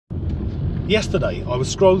Yesterday I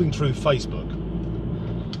was scrolling through Facebook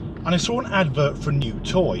and I saw an advert for a new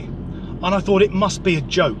toy and I thought it must be a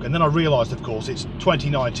joke, and then I realised of course it's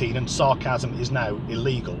 2019 and sarcasm is now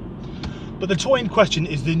illegal. But the toy in question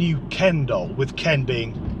is the new Ken doll, with Ken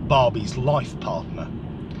being Barbie's life partner.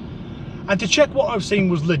 And to check what I've seen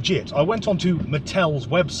was legit, I went onto Mattel's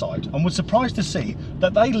website and was surprised to see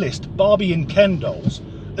that they list Barbie and Ken dolls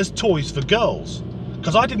as toys for girls.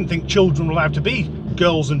 Because I didn't think children were allowed to be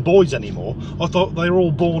girls and boys anymore. I thought they were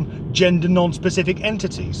all born gender non-specific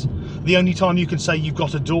entities. The only time you can say you've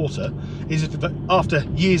got a daughter is if after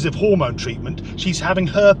years of hormone treatment she's having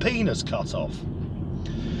her penis cut off.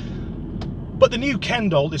 But the new Ken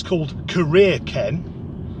doll is called Career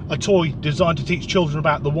Ken, a toy designed to teach children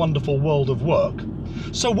about the wonderful world of work.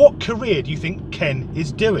 So what career do you think Ken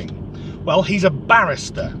is doing? Well, he's a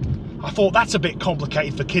barrister. I thought that's a bit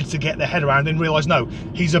complicated for kids to get their head around, and realise no,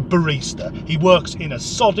 he's a barista. He works in a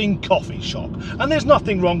sodding coffee shop. And there's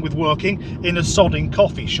nothing wrong with working in a sodding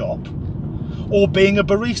coffee shop or being a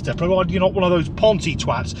barista, provided you're not one of those Ponzi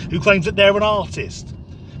twats who claims that they're an artist.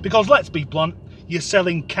 Because let's be blunt, you're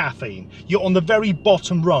selling caffeine. You're on the very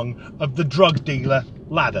bottom rung of the drug dealer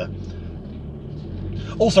ladder.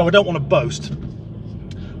 Also, I don't want to boast,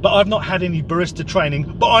 but I've not had any barista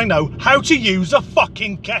training, but I know how to use a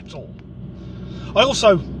fucking kettle. I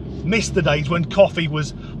also miss the days when coffee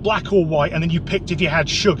was black or white and then you picked if you had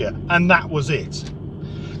sugar, and that was it.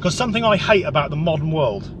 Because something I hate about the modern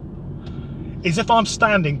world is if I'm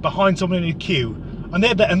standing behind someone in a queue and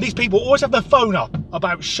they're there, and these people always have their phone up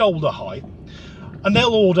about shoulder height, and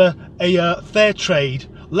they'll order a fair trade,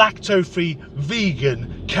 lacto-free,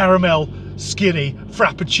 vegan, caramel, skinny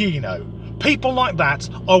frappuccino. People like that,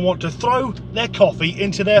 I want to throw their coffee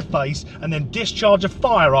into their face and then discharge a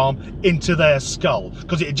firearm into their skull,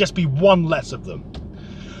 because it'd just be one less of them.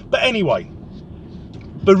 But anyway,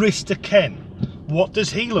 Barista Ken, what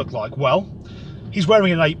does he look like? Well, he's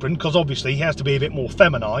wearing an apron because obviously he has to be a bit more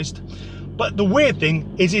feminised. But the weird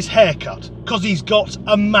thing is his haircut, because he's got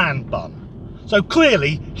a man bun. So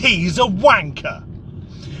clearly he's a wanker.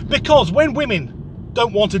 Because when women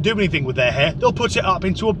don't want to do anything with their hair, they'll put it up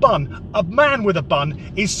into a bun. A man with a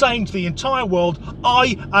bun is saying to the entire world,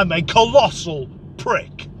 I am a colossal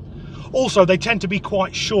prick. Also, they tend to be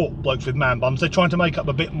quite short blokes with man buns. They're trying to make up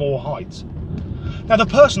a bit more height. Now, the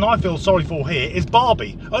person I feel sorry for here is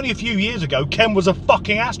Barbie. Only a few years ago, Ken was a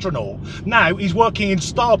fucking astronaut. Now he's working in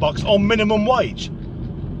Starbucks on minimum wage.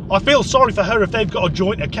 I feel sorry for her if they've got a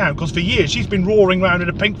joint account, because for years she's been roaring around in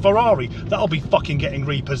a pink Ferrari. That'll be fucking getting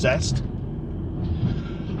repossessed.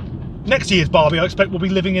 Next year's Barbie, I expect, will be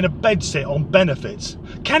living in a bedsit on benefits.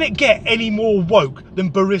 Can it get any more woke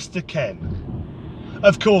than Barista Ken?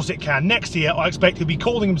 Of course it can. Next year, I expect he'll be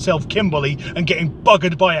calling himself Kimberly and getting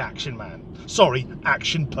buggered by Action Man. Sorry,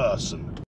 Action Person.